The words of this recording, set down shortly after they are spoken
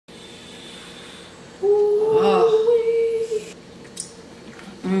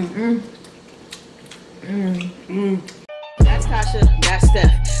That's Tasha, that's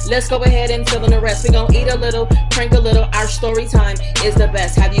Steph. Let's go ahead and fill in the rest. We gon' eat a little, prank a little. Our story time is the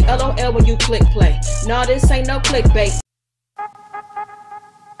best. Have you LOL when you click play? No, this ain't no clickbait.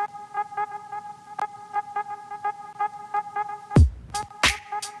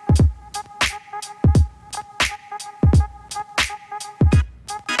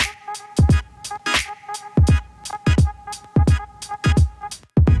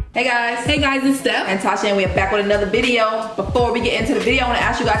 Hey guys, it's Steph and Tasha, and we are back with another video. Before we get into the video, I want to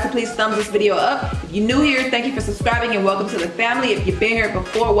ask you guys to please thumbs this video up. If you're new here, thank you for subscribing and welcome to the family. If you've been here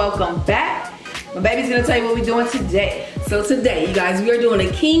before, welcome back. My baby's gonna tell you what we're doing today. So today, you guys, we are doing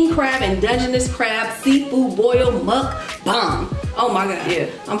a king crab and Dungeness crab seafood boil mukbang. Oh my god, yeah,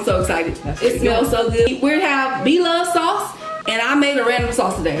 I'm so excited. It smells so good. We have Bloveslife sauce, and I made a random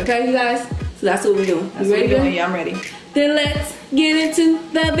sauce today. Okay, you guys. So that's what we're doing. You ready? Yeah, I'm ready. Then let's get into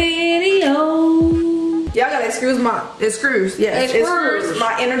the video. Y'all gotta excuse my, excuse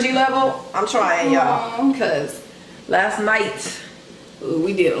my energy level. I'm trying, y'all, because last night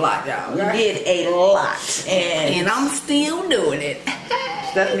we did a lot, y'all. We did a lot, and I'm still doing it.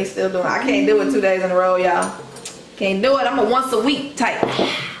 Stephanie's still doing it. I can't do it 2 days in a row, y'all. Can't do it. I'm a once a week type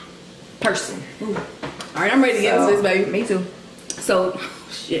person. All right, I'm ready to get into this, baby. Me too. So,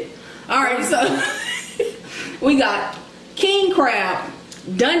 shit. All right, so we got king crab,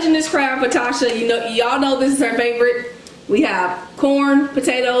 Dungeness crab for Tasha. You know, y'all know this is her favorite. We have corn,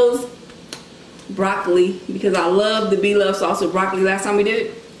 potatoes, broccoli, because I love the Bloveslife sauce with broccoli last time we did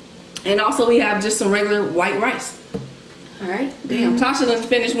it. And also we have just some regular white rice. All right, damn, Tasha done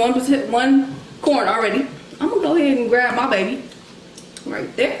finished one corn already. I'm gonna go ahead and grab my baby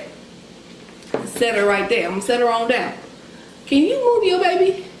right there. Set her right there. I'm gonna set her on down. Can you move your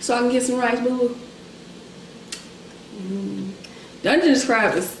baby so I can get some rice, boo? Dungeness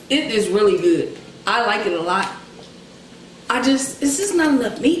crab is really good. I like it a lot. It's just not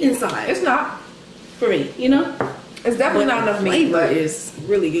enough meat inside. It's not for me, you know. It's definitely not enough meat, but it's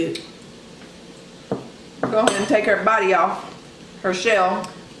really good. Go ahead and take her body off, her shell.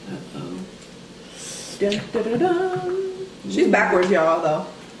 Dun, dun, dun, dun. She's backwards, y'all, though.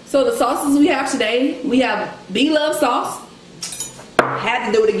 So the sauces we have today, we have Bloveslife sauce. Had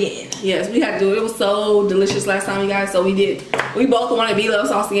to do it again. Yes, we had to do it. It was so delicious last time, you guys. So we both wanted Bloveslife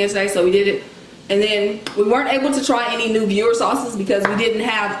sauce again today, so we did it. And then we weren't able to try any new viewer sauces because we didn't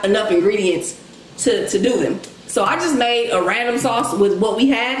have enough ingredients to do them. So I just made a random sauce with what we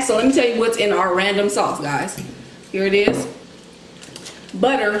had. So let me tell you what's in our random sauce, guys. Here it is.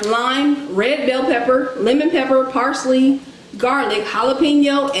 Butter, lime, red bell pepper, lemon pepper, parsley, garlic,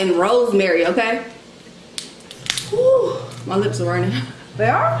 jalapeno, and rosemary, okay? Whew, my lips are burning. They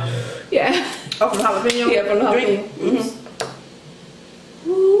are? Yeah. Oh, from the jalapeno? Yeah, from the jalapeno.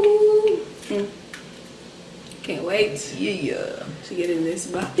 Can't wait to get in this,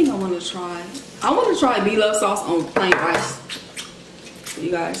 but I think I want to try Bloveslife sauce on plain rice for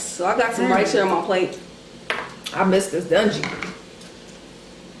you guys. So I got some rice here on my plate. I missed this dungeon.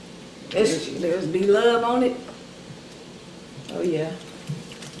 There's Bloveslife on it. Oh yeah.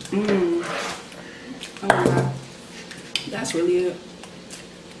 Oh my god, that's really good.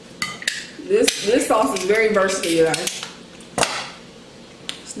 This sauce is very versatile, you guys.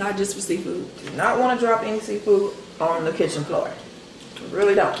 It's not just for seafood. Do not want to drop any seafood on the kitchen floor. I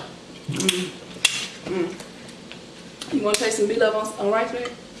really don't. You want to taste some Bloveslife on rice, baby?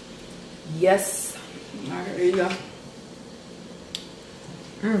 Yes. All right, here you go.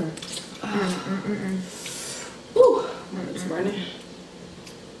 Ooh, my lips burning.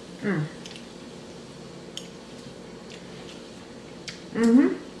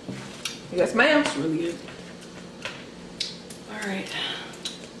 Yes, ma'am. It's really good. All right.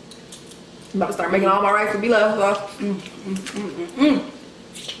 I'm about to start making all my rice with Bloveslife.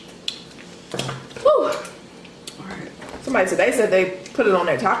 Whew. All right. Somebody today said they put it on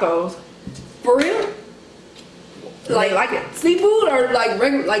their tacos. For real? Like it. Seafood or like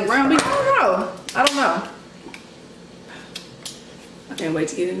regular, like ground beef? I don't know. I can't wait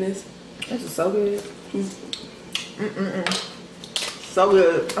to get in this. This is so good. So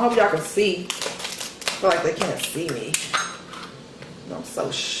good. I hope y'all can see. I feel like they can't see me. I'm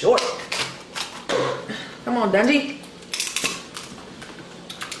so short. Come on, Dungy.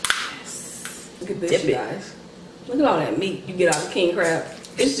 Look at this, you guys. Look at all that meat you get out of king crab.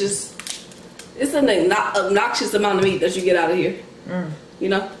 It's an obnoxious amount of meat that you get out of here. You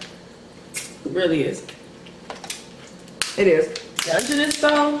know? It really is. It is. Dungeness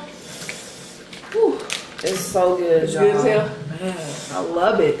though. Whew. It's so good, It's good as hell. Man, I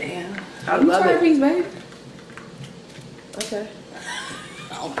love it. Damn. I love it. Piece, baby. Okay.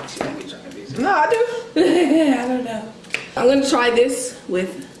 don't think she won't be trying this. No, I do. I don't know. I'm gonna try this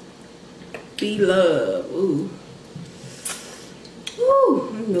with Blvd. Ooh. Ooh.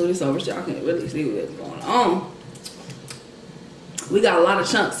 Let me move this over so y'all can really see what's going on. We got a lot of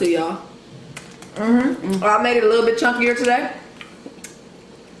chunks too, y'all. Well, I made it a little bit chunkier today.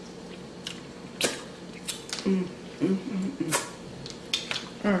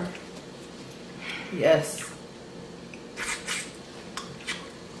 Yes.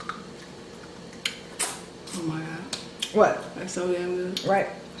 Oh my god. What? That's so damn good. Right.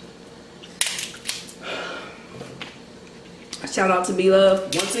 Shout out to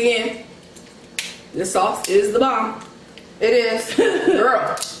Blvd once again. This sauce is the bomb. It is.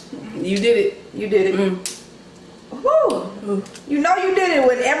 Girl. You did it. You did it. Woo. You know you did it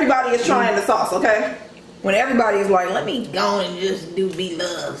when everybody is trying the sauce, okay? When everybody is like, let me go and just do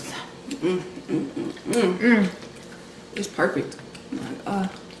Blvd's. It's perfect. Oh my god.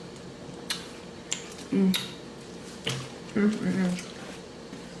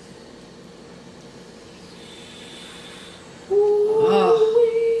 Oh.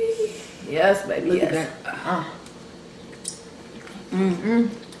 Yes, baby. Look Yes. at that.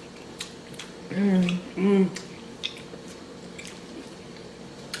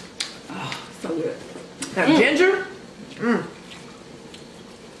 Oh, so good. That ginger?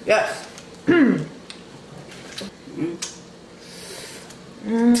 Yes.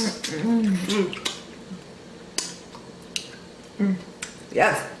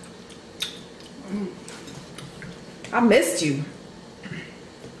 Yes. I missed you.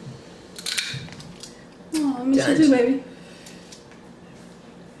 Oh, I miss you too, baby.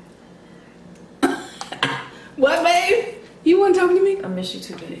 What, babe? You want to talk to me? I miss you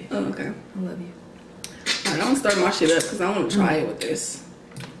too, baby. Oh, okay. I love you. Alright, I'm gonna start my shit up because I want to try it with this.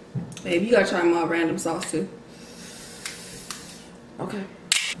 Babe, you gotta try my random sauce too. Okay.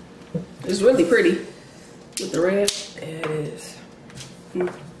 It's really pretty with the red. It is.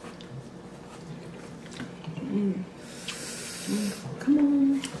 Come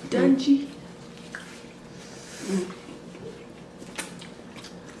on, Dungy.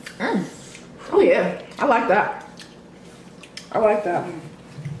 Oh yeah, I like that. I like that.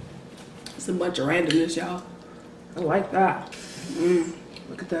 It's a bunch of randomness, y'all. I like that.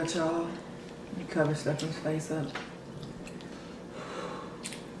 Look at that, y'all. Let me cover Stephanie's face up.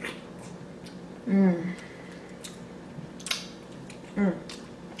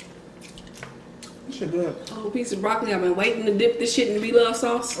 This shit good. A whole piece of broccoli. I've been waiting to dip this shit in Blvd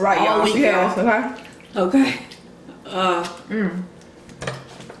sauce. Right, all y'all. week, Yes, y'all. okay. Okay.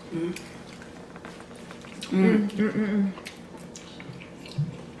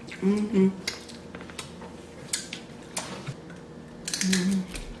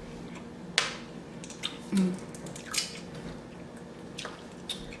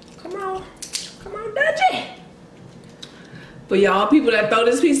 Come on, Dutchie. But y'all, people that throw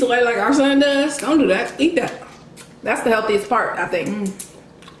this piece away like our son does, don't do that. Eat that. That's the healthiest part, I think.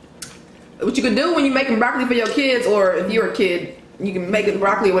 What you can do when you're making broccoli for your kids, or if you're a kid, you can make it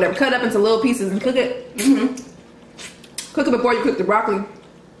broccoli or whatever. Cut up into little pieces and cook it. Cook it before you cook the broccoli,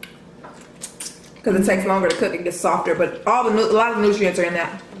 because it takes longer to cook. It gets softer, but a lot of nutrients are in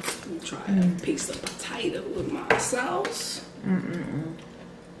that. Let me try a piece of potato with my sauce.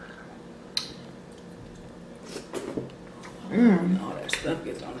 All that stuff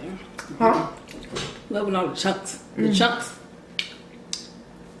gets on there. Huh? Loving all the chunks. The chunks.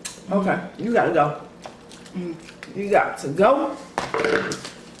 Okay, you gotta go. You got to go.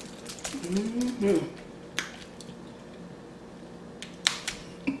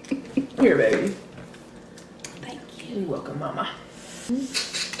 Here, baby. Thank you. You're welcome, mama.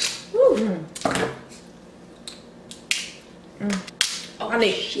 Oh, I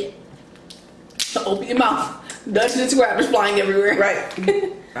need shit. So open your mouth. Dutch and scrappers flying everywhere.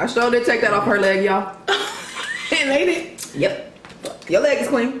 Right. I sure did take that off her leg, y'all. And ate it. Yep. Your leg is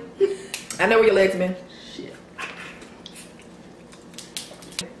clean. I know where your legs been. Shit.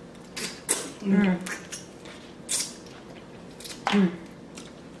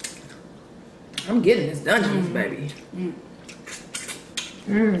 I'm getting this Dungeness, baby.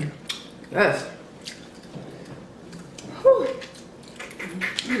 Yes. Whew.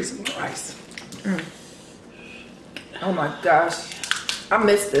 I need some more rice. Oh my gosh. I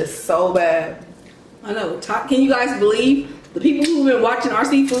miss this so bad. I know. Can you guys believe the people who've been watching our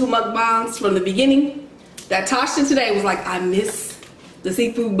seafood mukbangs from the beginning? That Tasha today was like, I miss the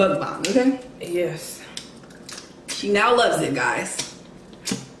seafood mukbang, okay? Yes. She now loves it, guys.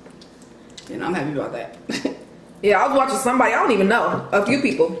 And I'm happy about that. Yeah, I was watching somebody, I don't even know. A few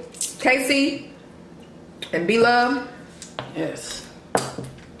people. KC and Blvd. Yes.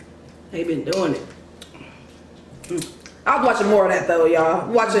 They been doing it. I was watching more of that though, y'all.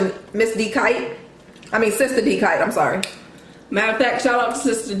 Watching Miss D Kite. I mean, Sister D Kite. I'm sorry. Matter of fact, shout out to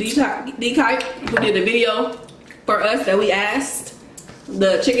Sister D Kite who did a video for us that we asked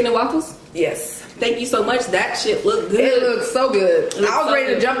the chicken and waffles. Yes. Thank you so much. That shit looked good. It looks so good. I was so ready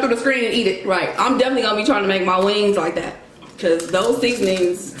good to jump through the screen and eat it. Right. I'm definitely gonna be trying to make my wings like that because those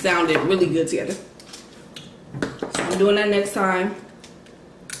seasonings sounded really good together. So I'm doing that next time.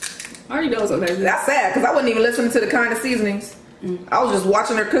 I already know something. That's sad because I wasn't even listening to the kind of seasonings. I was just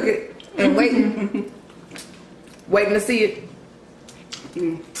watching her cook it and waiting. Waiting to see it.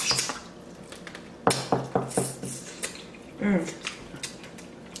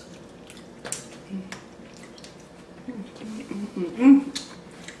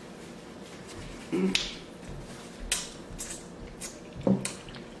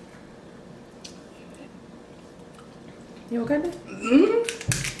 You okay, babe?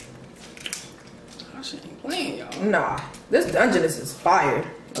 I ain't playing, y'all. Nah, this Dungeness is fire,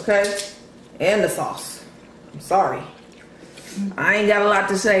 okay? And the sauce. I'm sorry. I ain't got a lot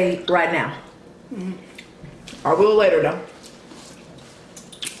to say right now. I will later though.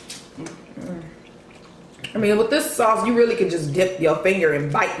 I mean, with this sauce, you really can just dip your finger and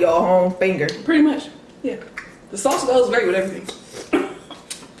bite your own finger. Pretty much, yeah. The sauce goes great with everything.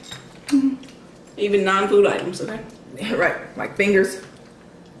 Even non-food items, okay? Right, like fingers,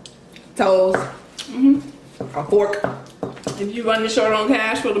 toes, a fork. If you're running short on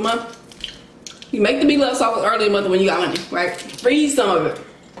cash for the month, you make the Bloveslife sauce early in the month when you got money, right? Freeze some of it.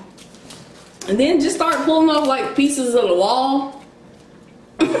 And then just start pulling off like pieces of the wall,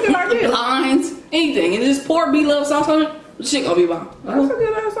 lines, anything. And just pour Bloveslife sauce on it, the shit gonna be bomb. That's a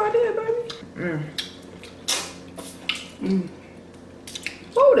good ass idea, baby.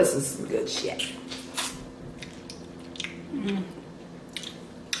 Oh, this is some good shit.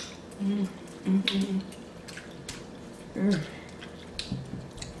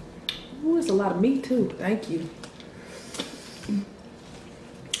 Oh, it's a lot of meat too. Thank you.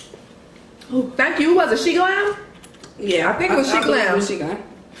 Oh, thank you. Was it She Glam? Yeah, I think it was She Glam. She Glam.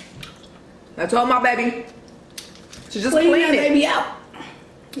 I told my baby to just Clean clean that it. baby out.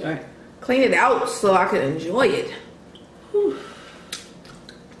 All right. Clean it out so I can enjoy it. Whew.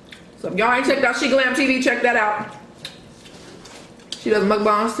 So if y'all ain't checked out She Glam TV, check that out. She does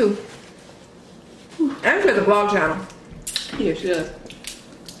mukbangs too. And she has a vlog channel. Yeah, she does.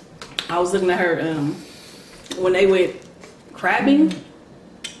 I was looking at her when they went crabbing.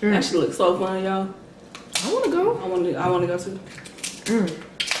 That shit looks so fun, y'all. I wanna go. I wanna go too.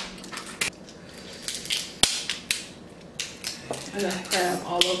 I got crab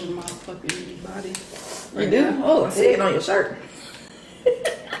all over my fucking body. You do? Oh, I see it on your shirt.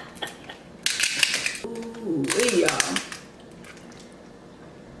 Ooh, y'all.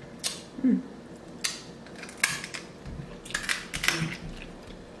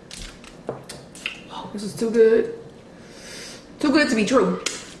 This is too good. Too good to be true.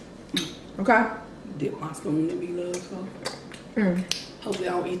 Okay? Dip my spoon in Bloveslife sauce. Hopefully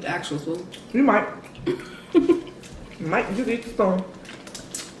I don't eat the actual spoon. You might. You might just eat the spoon.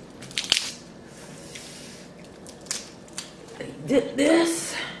 Dip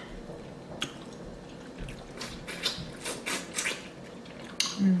this.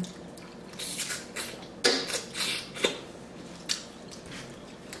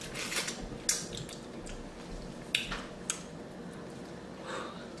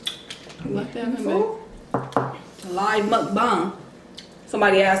 Like that, baby. Live mukbang.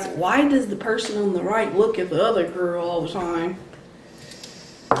 Somebody asked, why does the person on the right look at the other girl all the time?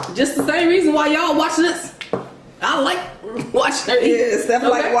 Just the same reason why y'all watching this. I like watching her eat. Yeah, Steph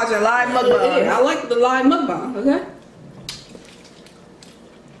like watching live mukbang. Yeah, I like the live mukbang, okay?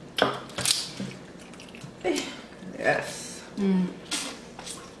 Yes.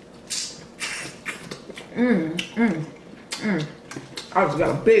 I just got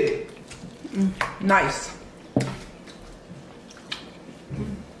a big, nice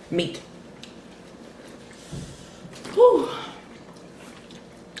meat. Whew.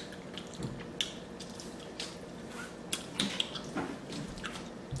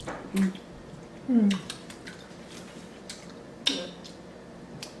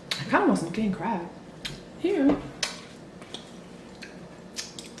 I kind of want some king crab. Here.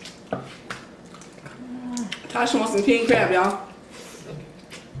 Tasha wants some king crab, y'all.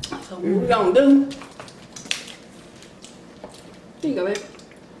 So what we gonna do? Here you go, babe.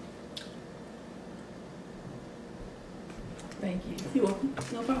 Thank you. You're welcome.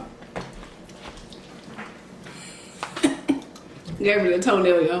 No problem. Gave me the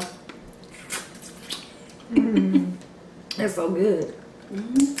toenail, y'all. That's so good.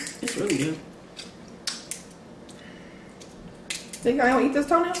 It's really good. Think I don't eat this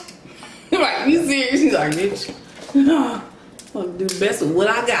toenail? Right, you serious? She's like, bitch. I'm gonna do the best with what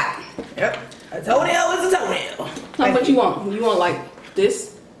I got. Yep. A toenail is a toenail. How much you want? You want like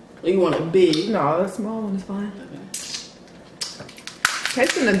this? Or you want a big? No, the small one is fine. Okay.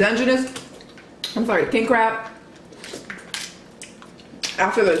 Tasting the Dungeness. I'm sorry, king crab.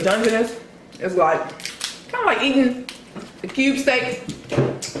 After the Dungeness, it's like kind of like eating a cube steak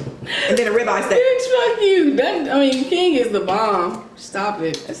and then a ribeye steak. Bitch, fuck you. That, I mean, king is the bomb. Stop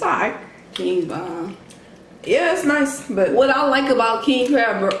it. It's alright. King bomb. Yeah, it's nice, but What I like about king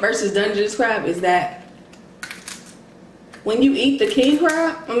crab versus Dungeness crab is that when you eat the king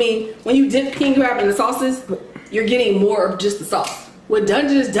crab, I mean, when you dip king crab in the sauces, you're getting more of just the sauce. With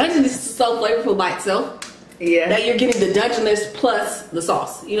Dungeness is so flavorful by itself yeah, that you're getting the Dungeness plus the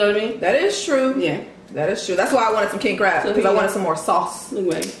sauce. You know what I mean? that is true. Yeah. That is true. That's why I wanted some king crab, So because I here- wanted some more sauce. Look,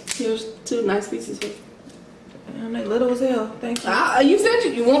 babe. Here's 2 nice pieces. And they little as hell. Thank you. You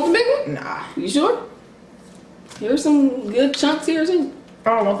said you want the big one? Nah, You sure? Here's some good chunks here too.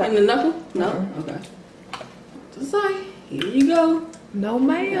 I don't want that. And the knuckle? No? Okay. Just like, here you go. No, Got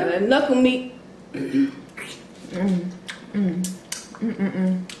man. that knuckle meat. See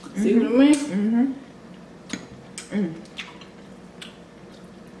what I mean?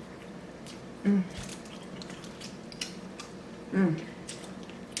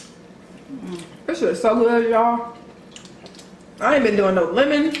 This shit is so good, y'all. I ain't been doing no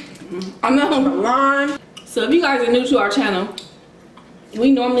lemon, I know. lime. So if you guys are new to our channel,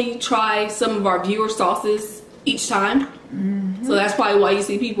 we normally try some of our viewer sauces each time. So that's probably why you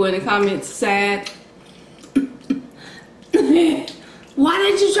see people in the comments sad. Why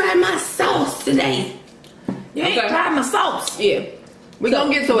didn't you try my sauce today? You ain't Okay. tried my sauce. Yeah. We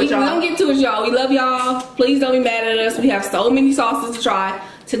gonna get to it, We y'all. gonna get to it, y'all. We love y'all. Please don't be mad at us. We have so many sauces to try.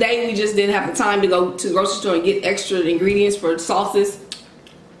 Today we just didn't have the time to go to the grocery store and get extra ingredients for sauces.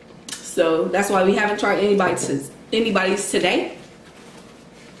 So that's why we haven't tried anybody's today.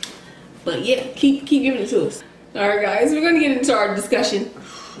 But yeah, keep giving it to us. Alright guys, we're gonna get into our discussion.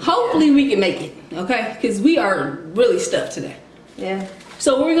 Hopefully we can make it, okay? Because we are really stuffed today. Yeah.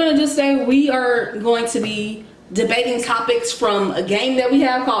 So we're gonna just say we are going to be debating topics from a game that we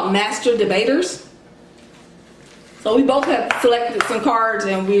have called Master Debaters. So we both have selected some cards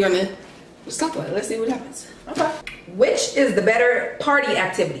and we're gonna let's talk about it. Let's see what happens. Okay. Which is the better party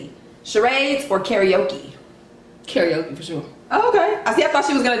activity? Charades or karaoke? Karaoke for sure. Oh, okay. I thought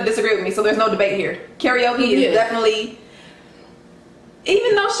she was gonna disagree with me, so there's no debate here. Karaoke is Yeah. definitely,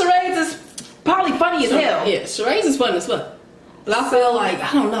 even though charades is probably funny as hell. Yeah, charades is fun as fuck. But I feel like,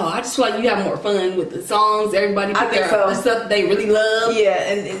 I don't know, I just feel like you have more fun with the songs. Everybody I pick think their so. the stuff they really love. Yeah,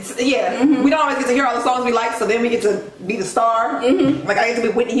 and it's we don't always get to hear all the songs we like, so then we get to be the star. Like I get to be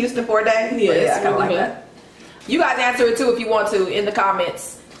Whitney Houston for a day. Yeah, But it's I kind of really like fun. that. You guys answer it too if you want to in the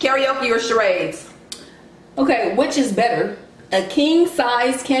comments. Karaoke or charades? Okay, which is better? A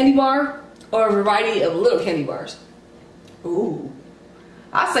king-size candy bar or a variety of little candy bars? Ooh,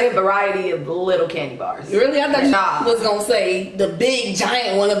 I say a variety of little candy bars. Really? I thought Nah. you was gonna say the big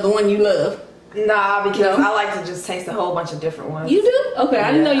giant one of the one you love. Nah, because No? I like to just taste a whole bunch of different ones. You do? Okay,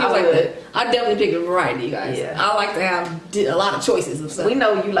 I didn't know you I was like would. that. I definitely pick a variety, you guys. Yeah. I like to have a lot of choices of stuff. We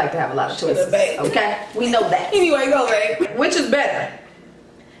know you like to have a lot of Shut up, choices. babe. Okay, we know that. Anyway, go, babe. Which is better?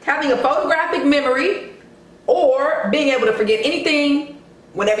 Having a photographic memory or being able to forget anything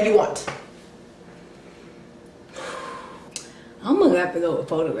whenever you want? I'm gonna have to go with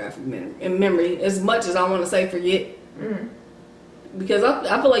photographic memory as much as I want to say forget. Because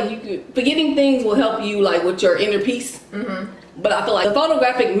I feel like forgetting things will help you like with your inner peace. But I feel like the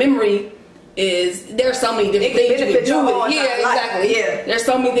photographic memory there's so many different things you can do with it. Yeah, exactly. Yeah. There's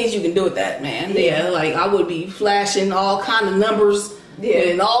so many things you can do with that, man. Yeah, like I would be flashing all kind of numbers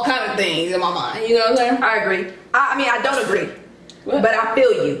and all kind of things in my mind. You know what I'm saying? I agree. I mean, I don't agree, What? but I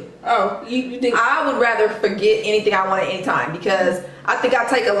feel you. Oh, you think? I would rather forget anything I want at any time because I think I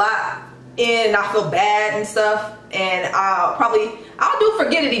take a lot in and I feel bad and stuff, and I'll do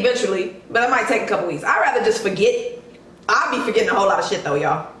forget it eventually, but it might take a couple weeks. I'd rather just forget. I'll be forgetting a whole lot of shit though,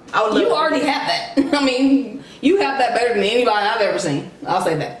 y'all. I would love You to already forget. have that. I mean, you have that better than anybody I've ever seen. I'll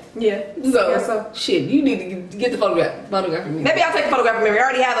say that. Yeah. So, shit, you need to get the photographic memory. Maybe I'll take a photographic memory. I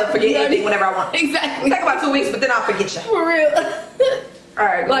already have a forget anything whenever I want. Exactly. It'll take about 2 weeks, but then I'll forget you. For real.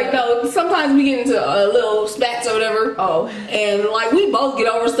 Alright. Like, no, sometimes we get into little spats or whatever. Oh. And, like, we both get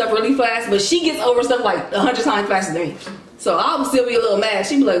over stuff really fast, but she gets over stuff, like, 100 times faster than me. So I'll still be a little mad.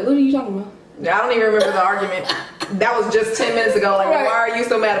 She'd be like, what are you talking about? Yeah, I don't even remember the argument. That was just 10 minutes ago. Like, Right. why are you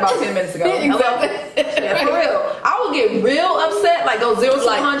so mad about 10 minutes ago? Exactly. Yeah, for real. I would will get real upset, like go 0 to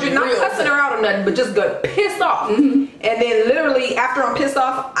 100, not cussing her out or nothing, but just go pissed off. And then literally after I'm pissed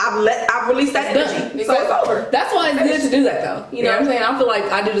off, I've released that energy. So it's over. That's why it's good to do that though. You know what I'm saying? I feel like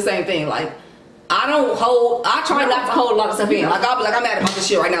I do the same thing. Like I try not to hold a lot of stuff in. Like I'll be like, I'm mad about this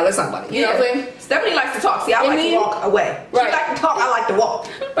shit right now. Let's talk about it. You know what I'm saying? Stephanie likes to talk. See, I like to walk away. She like to talk. I like to walk.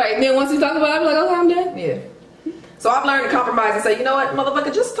 Right. And then once we talk about it, I'm like, okay, I'm done. Yeah. So I've learned to compromise and say, you know what,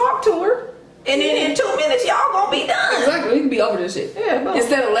 motherfucker, just talk to her. And then in 2 minutes, y'all gonna be done. Exactly. We can be over this shit. Yeah. Boom.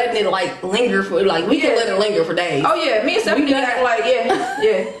 Instead of letting it like linger for we can let it linger for days. Oh yeah. Me and Stephanie can act like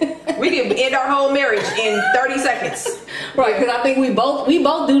we can end our whole marriage in 30 seconds. Right. Because I think we both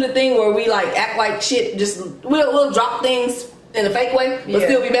do the thing where we like act like shit. Just we'll drop things in a fake way, but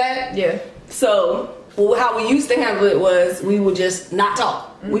still be bad. Yeah. So how we used to handle it was we would just not talk.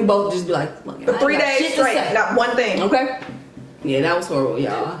 We both just be like, look, for 3 days straight, not one thing. Okay. Yeah, that was horrible,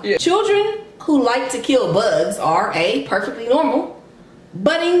 y'all. Yeah. Children who like to kill bugs are perfectly normal,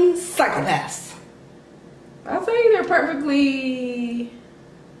 budding psychopaths. I say they're perfectly.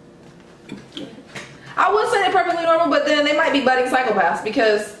 I would say they're perfectly normal, but then they might be budding psychopaths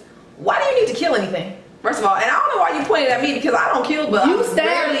because why do you need to kill anything? First of all, and I don't know why you pointed at me because I don't kill bugs. You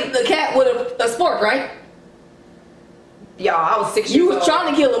stabbed the cat with a spork, right? Y'all, I was 6 years old. You was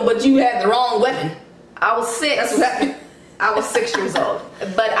trying to kill him, but you had the wrong weapon. I was 6. That's what happened. I was 6 years old,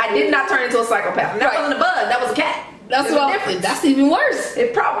 but I did not turn into a psychopath. And that wasn't a bug. That was a cat. That's even worse.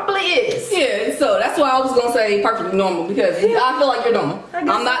 It probably is. Yeah. So that's why I was gonna say perfectly normal because I feel like you're normal.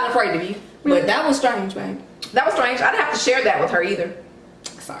 I'm not afraid of you, but that was strange, man. That was strange. I didn't have to share that with her either.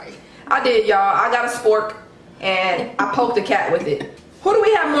 Sorry. I did, y'all. I got a spork and I poked a cat with it. Who do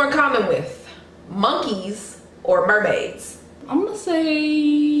we have more in common with? Monkeys or mermaids? I'm gonna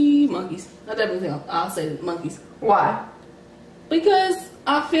say monkeys. I'll say monkeys. Why? Because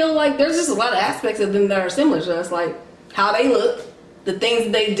I feel like there's just a lot of aspects of them that are similar to us, like how they look, the things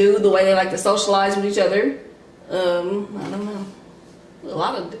that they do, the way they like to socialize with each other. I don't know. A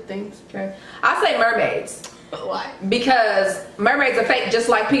lot of things. Okay. I say mermaids. Why? Because mermaids are fake just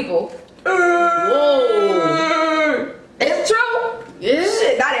like people. Whoa. It's true. Yeah.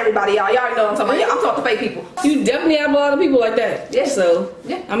 Shit, not everybody, y'all. Y'all already know what I'm talking about. I'm talking to fake people. You definitely have a lot of people like that. Yeah. So,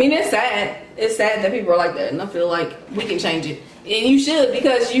 yeah. I mean, it's sad. It's sad that people are like that, and I feel like we can change it. And you should,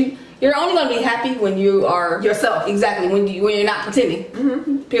 because you're only going to be happy when you are yourself. Exactly, when you're not pretending.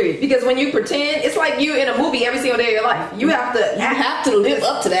 Period. Because when you pretend, it's like you in a movie every single day of your life. You have to live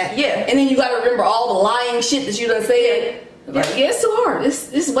up to that. Yeah. And then you got to remember all the lying shit that you done said. Like, yeah, it's too hard.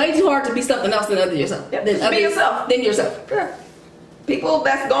 It's way too hard to be something else than yourself. Yep. Be yourself. Than yourself. Yeah. People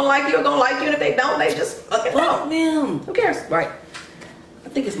that's gonna like you are gonna like you, and if they don't, they just fucking fuck them. Who cares? Right. I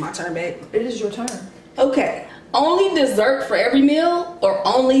think it's my turn, babe. It is your turn. Okay. Only dessert for every meal or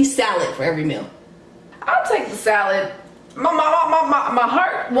only salad for every meal? I'll take the salad. My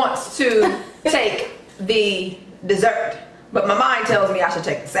heart wants to take the dessert, but my mind tells me I should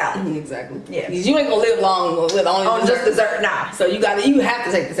take the salad. Exactly. Yeah. Because you ain't gonna live long with only just dessert. Nah. So you have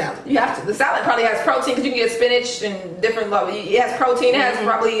to take the salad. You have to. The salad probably has protein because you can get spinach and different. It has protein. It has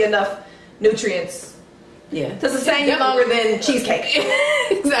probably enough nutrients. Yeah. To sustain you longer than cheesecake.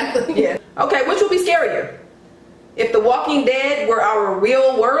 Exactly. Yeah. Okay. Which would be scarier? If The Walking Dead were our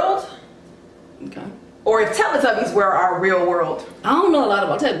real world, okay, or if Teletubbies were our real world. I don't know a lot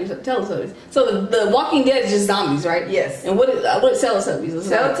about Teletubbies. So the Walking Dead is just zombies, right? Yes. And what is Teletubbies?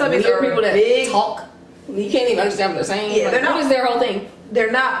 Teletubbies are people that big talk. You can't even understand what they're saying. Yeah, they're not. What is their whole thing? They're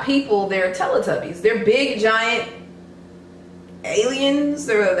not people. They're Teletubbies. They're big, giant aliens.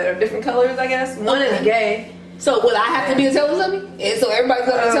 They're different colors, I guess. One is gay. So would I have to be a Teletubby? And so everybody's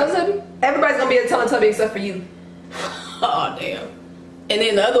gonna be a Teletubby? Everybody's gonna be a Teletubby except for you. Oh damn. And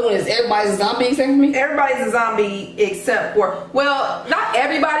then the other one is everybody's a zombie except for me? Everybody's a zombie except for, well, not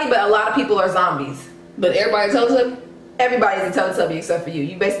everybody, but a lot of people are zombies. But everybody's a Teletubby? Everybody's a Teletubby except for you.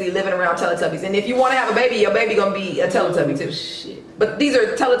 You basically living around Teletubbies. And if you want to have a baby, your baby gonna be a Teletubby too. Shit. But these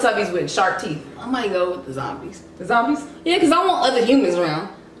are Teletubbies with sharp teeth. I might go with the zombies. The zombies? Yeah, because I want other humans around.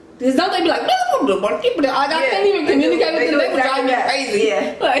 Because don't they be like, I can't even communicate with them. They would drive me crazy.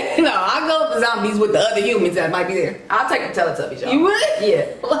 Yeah. Like, no, I go with the zombies with the other humans that might be there. I'll take the Teletubbies, y'all. You would? Yeah.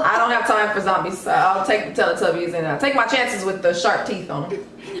 I don't have time for zombies. So I'll take the Teletubbies and I'll take my chances with the sharp teeth on them.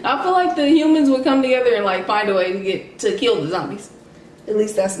 I feel like the humans would come together and like find a way to kill the zombies. At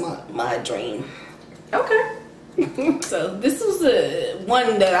least that's my dream. Okay. So this was the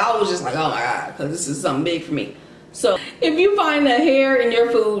one that I was just like, oh my god, because this is something big for me. So if you find a hair in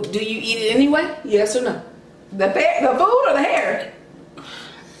your food, do you eat it anyway? Yes or no? The food or the hair?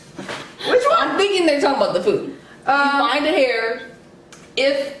 Which one? I'm thinking they're talking about the food. You find a hair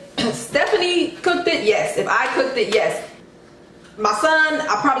If Stephanie cooked it, yes. If I cooked it, yes. My son,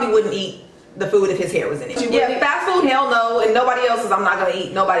 I probably wouldn't eat the food if his hair was in it. Yeah, fast food, hell no. And nobody else's, I'm not gonna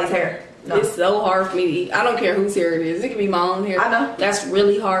eat nobody's hair. No. It's so hard for me to eat. I don't care whose hair it is. It could be my own hair. I know. That's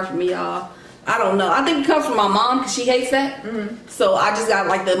really hard for me, y'all. I don't know. I think it comes from my mom because she hates that. So I just got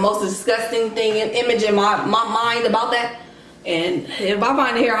like the most disgusting image in my mind about that. And if I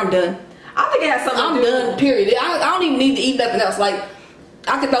find the hair, I'm done. I think it has something to do. I'm done, period. I don't even need to eat nothing else. Like,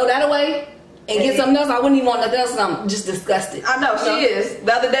 I could throw that away and get something else. I wouldn't even want nothing else, and I'm just disgusted. I know, she is.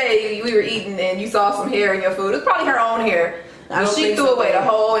 The other day, we were eating and you saw some hair in your food. It's probably her own hair. She threw away the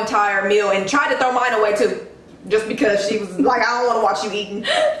whole entire meal and tried to throw mine away too. Just because she was like, I don't want to watch you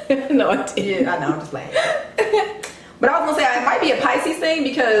eating. No, I didn't. Yeah, I know, I'm just playing. But I was going to say, it might be a Pisces thing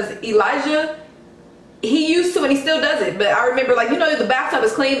because Elijah, he used to and he still does it. But I remember, like, you know, the bathtub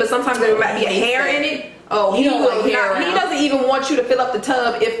is clean, but sometimes there might be a hair in it. Oh, he doesn't even want you to fill up the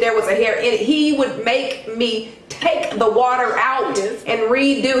tub if there was a hair in it. He would make me take the water out and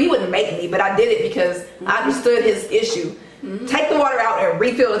redo. He wouldn't make me, but I did it because I understood his issue. Take the water out and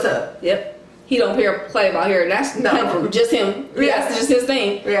refill the tub. Yep. He don't play about hair. That's from just him. Yeah. That's just his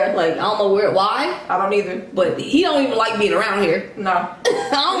thing. Yeah. Like, I don't know why. I don't either. But he don't even like being around here. No. I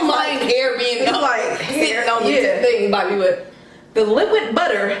don't mind hair being like hair on the thing by me, but the liquid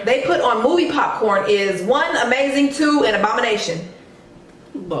butter they put on movie popcorn is 1, amazing, 2, an abomination.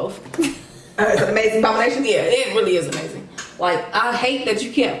 Both. It's an amazing abomination? Yeah, it really is amazing. Like, I hate that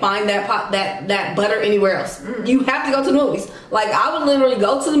you can't find that butter anywhere else. You have to go to the movies. Like, I would literally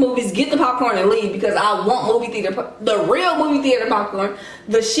go to the movies, get the popcorn, and leave because I want movie theater, the real movie theater popcorn.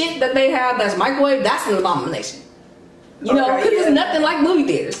 The shit that they have that's microwave, that's an abomination. You know, because it's nothing like movie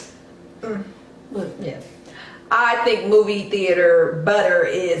theaters. Yeah. I think movie theater butter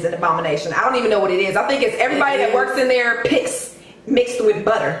is an abomination. I don't even know what it is. I think it's everybody that works in there picks mixed with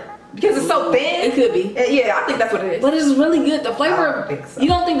butter. Because it's so thin. It could be. Yeah, I think that's what it is. But it's really good. The flavor. I don't think so. You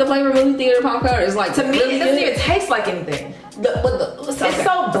don't think the flavor of movie theater popcorn is like to me? Really it doesn't good? even taste like anything. It's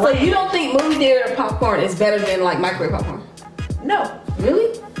so bland. So you don't think movie theater popcorn is better than like microwave popcorn? No.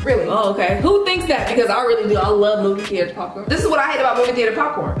 Really? Really? Oh, okay. Who thinks that? Because I really do. I love movie theater popcorn. This is what I hate about movie theater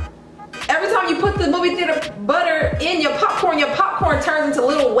popcorn. Every time you put the movie theater butter in your popcorn turns into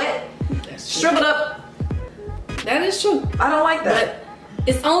little wet, shriveled up. That is true. I don't like that. But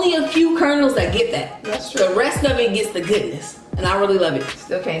it's only a few kernels that get that. That's true. The rest of it gets the goodness. And I really love it.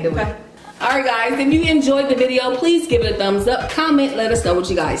 Still can't do it. Alright guys, if you enjoyed the video, please give it a thumbs up. Comment, let us know what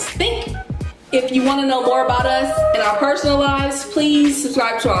you guys think. If you want to know more about us and our personal lives, please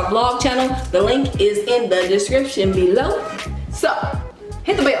subscribe to our vlog channel. The link is in the description below. So,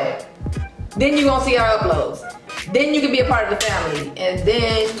 hit the bell. Then you're going to see our uploads. Then you can be a part of the family. And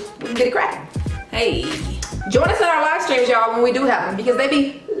then we can get it cracking. Hey. Join us in our live streams, y'all, when we do have them, because they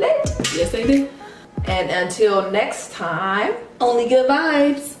be lit. Yes, they do. And until next time, only good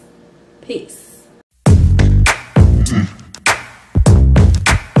vibes. Peace.